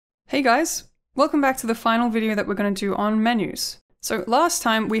Hey guys, welcome back to the final video that we're going to do on menus. So last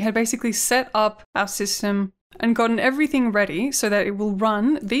time we had basically set up our system and gotten everything ready so that it will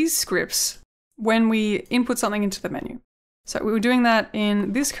run these scripts when we input something into the menu. So we were doing that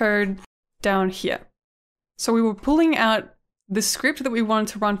in this code down here. So we were pulling out the script that we wanted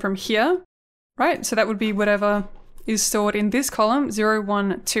to run from here, right? So that would be whatever is stored in this column, 0,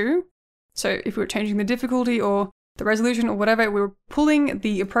 1, 2. So if we were changing the difficulty or the resolution or whatever, we were pulling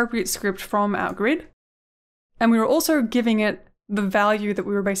the appropriate script from our grid. And we were also giving it the value that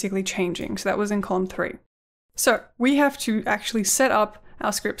we were basically changing. So that was in column 3. So we have to actually set up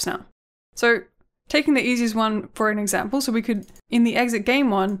our scripts now. So taking the easiest one for an example, so we could, in the exit game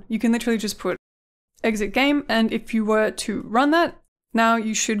one, you can literally just put exit game. And if you were to run that, now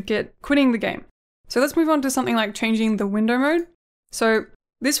you should get quitting the game. So let's move on to something like changing the window mode. So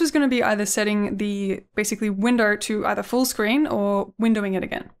this was going to be either setting the basically window to either full screen or windowing it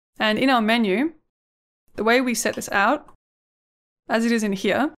again. And in our menu, the way we set this out, as it is in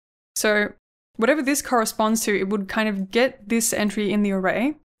here, so whatever this corresponds to, it would kind of get this entry in the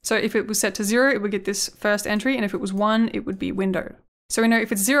array. So if it was set to 0, it would get this first entry, and if it was 1, it would be window. So we know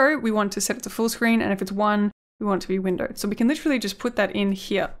if it's 0, we want to set it to full screen, and if it's 1, we want it to be windowed. So we can literally just put that in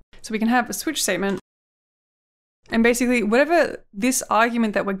here. So we can have a switch statement. And basically, whatever this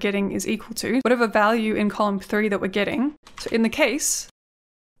argument that we're getting is equal to, whatever value in column 3 that we're getting, so in the case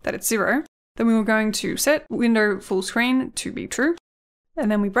that it's 0, then we were going to set window full screen to be true,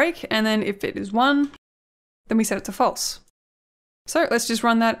 and then we break, and then if it is 1, then we set it to false. So let's just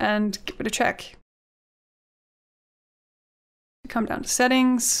run that and give it a check. Come down to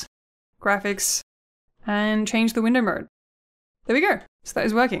settings, graphics, and change the window mode. There we go. So that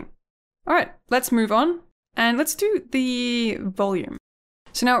is working. All right, let's move on. And let's do the volume.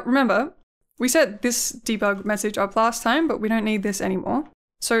 So now remember, we set this debug message up last time, but we don't need this anymore.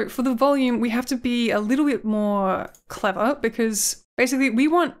 So for the volume, we have to be a little bit more clever because basically we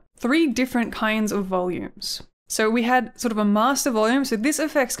want 3 different kinds of volumes. So we had sort of a master volume. So this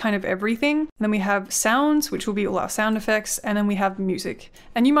affects kind of everything. And then we have sounds, which will be all our sound effects. And then we have music.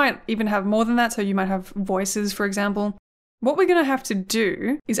 And you might even have more than that. So you might have voices, for example. What we're going to have to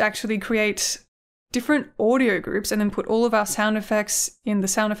do is actually create different audio groups and then put all of our sound effects in the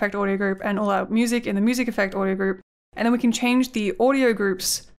sound effect audio group and all our music in the music effect audio group. And then we can change the audio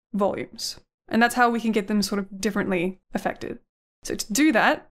groups volumes. And that's how we can get them sort of differently affected. So to do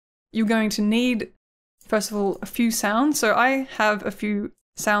that, you're going to need, first of all, a few sounds. So I have a few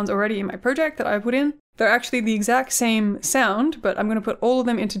sounds already in my project that I put in. They're actually the exact same sound, but I'm going to put all of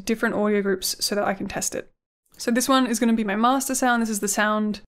them into different audio groups so that I can test it. So this one is going to be my master sound. This is the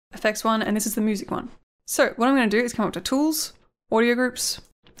sound effects one, and this is the music one. So what I'm going to do is come up to tools, audio groups.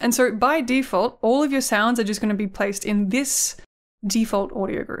 And so by default, all of your sounds are just going to be placed in this default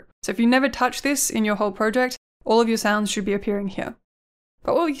audio group. So if you never touch this in your whole project, all of your sounds should be appearing here.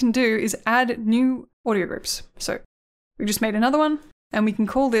 But what we can do is add new audio groups. So we just made another one, and we can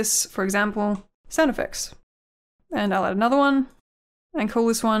call this, for example, sound effects. And I'll add another one and call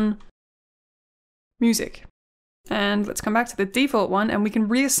this one music. And let's come back to the default one, and we can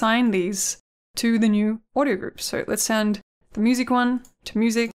reassign these to the new audio groups. So let's send the music one to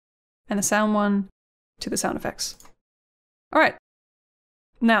music and the sound one to the sound effects. All right.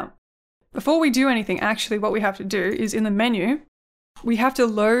 Now, before we do anything, actually what we have to do is in the menu, we have to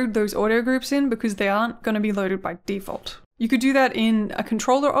load those audio groups in because they aren't going to be loaded by default. You could do that in a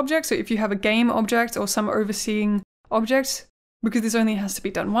controller object. So if you have a game object or some overseeing object, because this only has to be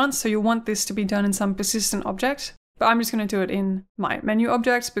done once, so you'll want this to be done in some persistent object. But I'm just going to do it in my menu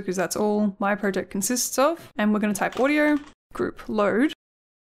objects because that's all my project consists of. And we're going to type audio group load.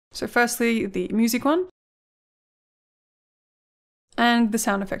 So firstly, the music one and the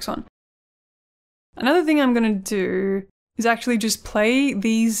sound effects one. Another thing I'm going to do is actually just play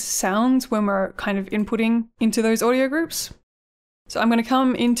these sounds when we're kind of inputting into those audio groups. So I'm going to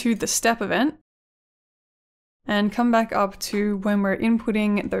come into the step event and come back up to when we're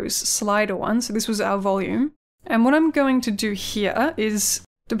inputting those slider ones. So this was our volume. And what I'm going to do here is,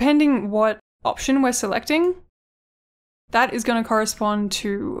 depending what option we're selecting, that is going to correspond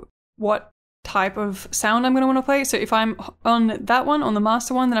to what type of sound I'm going to want to play. So if I'm on that one, on the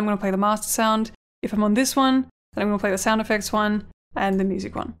master one, then I'm going to play the master sound. If I'm on this one, then I'm going to play the sound effects one and the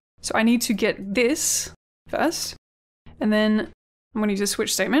music one. So I need to get this first, and then I'm going to use a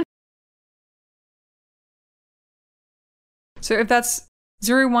switch statement. So if that's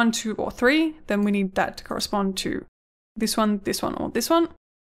 0, 1, 2, or 3, then we need that to correspond to this one, or this one.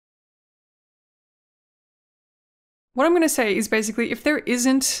 what I'm going to say is basically if there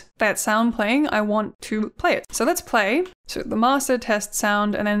isn't that sound playing, I want to play it. So let's play. So the master test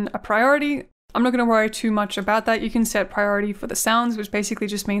sound and then a priority. I'm not going to worry too much about that. You can set priority for the sounds, which basically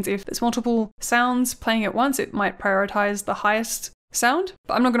just means if there's multiple sounds playing at once, it might prioritize the highest sound.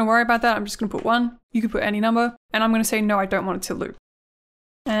 But I'm not going to worry about that. I'm just going to put 1. You can put any number. And I'm going to say, no, I don't want it to loop.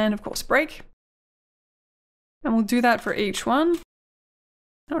 And of course, break. And we'll do that for each one.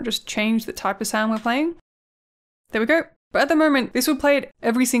 I'll just change the type of sound we're playing. There we go. But at the moment, this will play at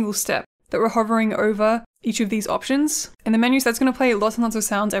every single step that we're hovering over each of these options. In the menu, so that's going to play lots and lots of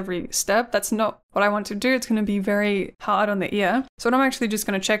sounds every step. That's not what I want to do. It's going to be very hard on the ear. So what I'm actually just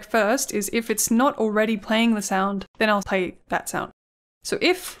going to check first is if it's not already playing the sound, then I'll play that sound. So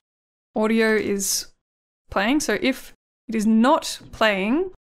if audio is playing, so if it is not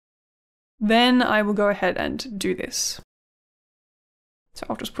playing, then I will go ahead and do this. So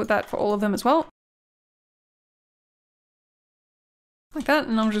I'll just put that for all of them as well. Like that,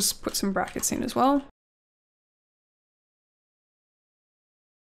 and I'll just put some brackets in as well.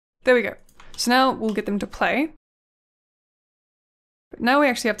 There we go. So now we'll get them to play. But now we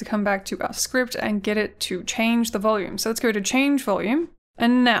actually have to come back to our script and get it to change the volume. So let's go to change volume.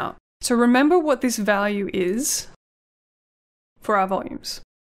 And now, so remember what this value is for our volumes.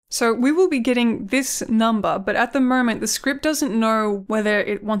 So we will be getting this number, but at the moment, the script doesn't know whether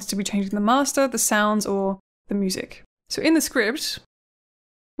it wants to be changing the master, the sounds, or the music. So in the script,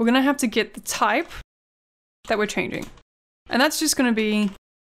 we're going to have to get the type that we're changing. And that's just going to be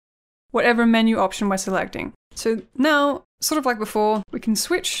whatever menu option we're selecting. So now, sort of like before, we can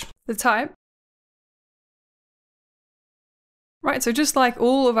switch the type. Right, so just like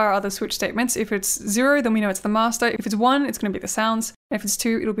all of our other switch statements, if it's 0, then we know it's the master. If it's 1, it's going to be the sounds. And if it's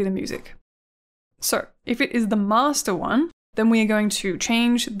 2, it'll be the music. So if it is the master one, then we are going to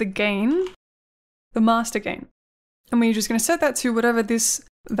change the gain, the master gain. And we're just going to set that to whatever this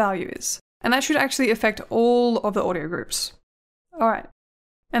value is. And that should actually affect all of the audio groups. All right.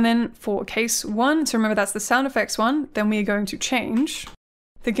 And then for case 1, so remember that's the sound effects one, then we are going to change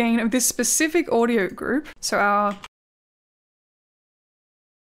the gain of this specific audio group. So our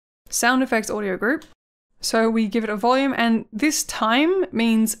sound effects audio group. So we give it a volume, and this time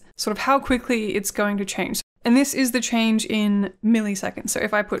means sort of how quickly it's going to change. And this is the change in milliseconds. So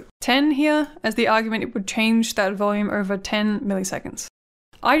if I put 10 here as the argument, it would change that volume over 10 milliseconds.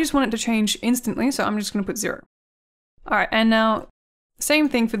 I just want it to change instantly, so I'm just going to put 0. All right, and now same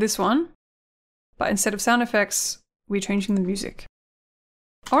thing for this one, but instead of sound effects, we're changing the music.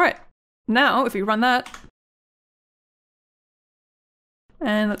 All right, now if we run that,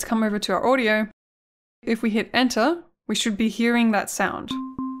 and let's come over to our audio. If we hit enter, we should be hearing that sound.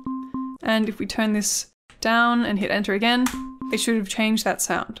 And if we turn this down and hit enter again, it should have changed that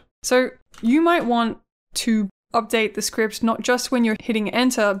sound. So you might want to update the script not just when you're hitting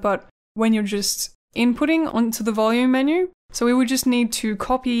enter, but when you're just inputting onto the volume menu. So we would just need to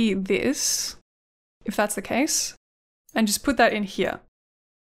copy this, if that's the case, and just put that in here.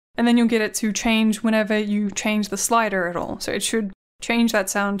 And then you'll get it to change whenever you change the slider at all. So it should change that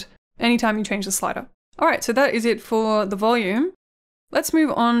sound anytime you change the slider. All right, so that is it for the volume. Let's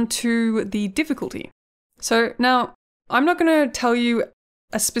move on to the difficulty. So now I'm not going to tell you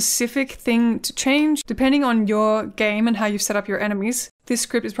a specific thing to change. Depending on your game and how you've set up your enemies, this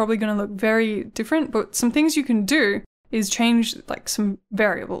script is probably going to look very different, but some things you can do is change like some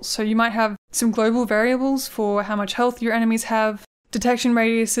variables. So you might have some global variables for how much health your enemies have, detection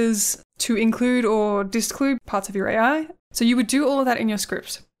radiuses to include or disclude parts of your AI. So you would do all of that in your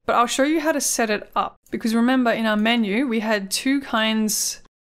script, but I'll show you how to set it up, because remember in our menu, we had 2 kinds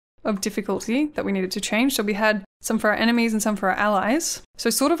of difficulty that we needed to change. So we had some for our enemies and some for our allies. So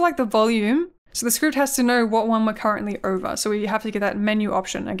sort of like the volume. So the script has to know what one we're currently over. So we have to get that menu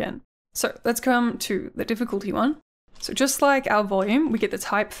option again. So let's come to the difficulty one. So just like our volume, we get the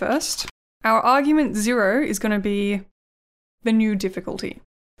type first. Our argument 0 is going to be the new difficulty.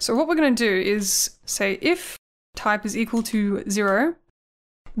 So what we're going to do is say if type is equal to 0,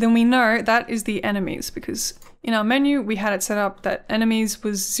 then we know that is the enemies, because in our menu we had it set up that enemies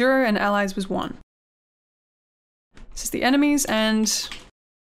was 0 and allies was 1. This is the enemies, and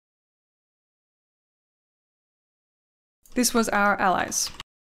this was our allies.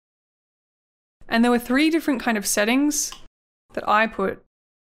 And there were 3 different kind of settings that I put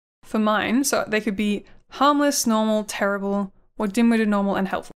for mine. So they could be harmless, normal, terrible, or dim-witted, normal, and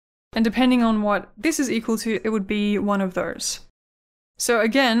helpful. And depending on what this is equal to, it would be one of those. So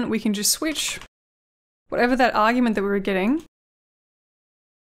again, we can just switch whatever that argument that we were getting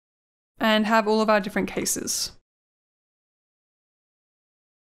and have all of our different cases.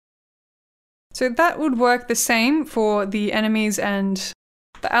 So that would work the same for the enemies and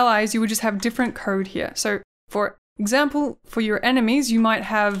the allies. You would just have different code here. So for example, for your enemies, you might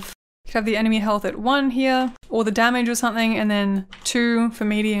have the enemy health at 1 here, or the damage or something, and then 2 for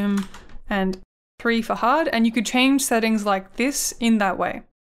medium and 3 for hard, and you could change settings like this in that way.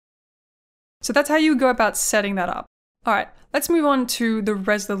 So that's how you go about setting that up. All right, let's move on to the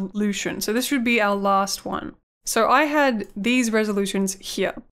resolution. So this should be our last one. So I had these resolutions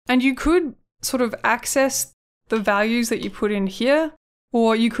here, and you could sort of access the values that you put in here,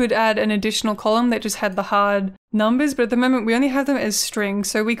 or you could add an additional column that just had the hard numbers, but at the moment we only have them as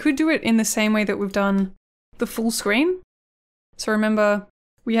strings, so we could do it in the same way that we've done the full screen. So remember,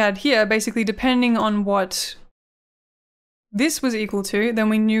 we had here, basically depending on what this was equal to, then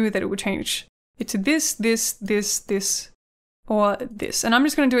we knew that it would change it to this, this, this, this, or this. And I'm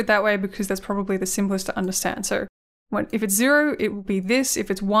just going to do it that way because that's probably the simplest to understand. So if it's 0, it will be this.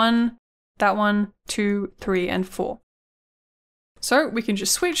 If it's 1, that one, 2, 3, and 4. So we can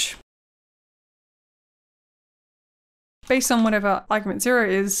just switch based on whatever argument 0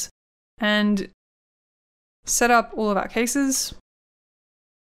 is and set up all of our cases.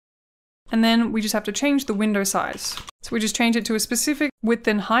 And then we just have to change the window size. So we just change it to a specific width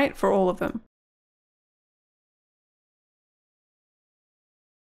and height for all of them.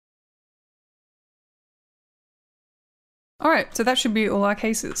 All right, so that should be all our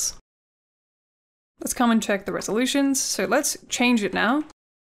cases. Let's come and check the resolutions. So let's change it now.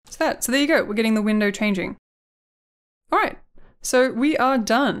 So there you go, we're getting the window changing. All right, so we are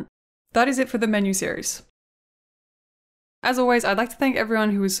done. That is it for the menu series. As always, I'd like to thank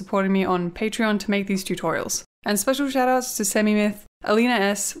everyone who is supporting me on Patreon to make these tutorials. And special shoutouts to Semimyth, Alina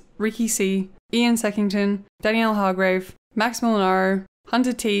S, Ricky C, Ian Seckington, Danielle Hargrave, Max Molinaro,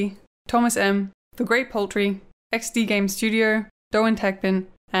 Hunter T, Thomas M, The Great Poultry, XD Game Studio, Doan Techbin,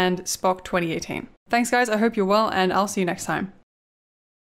 and Spock 2018. Thanks guys, I hope you're well, and I'll see you next time.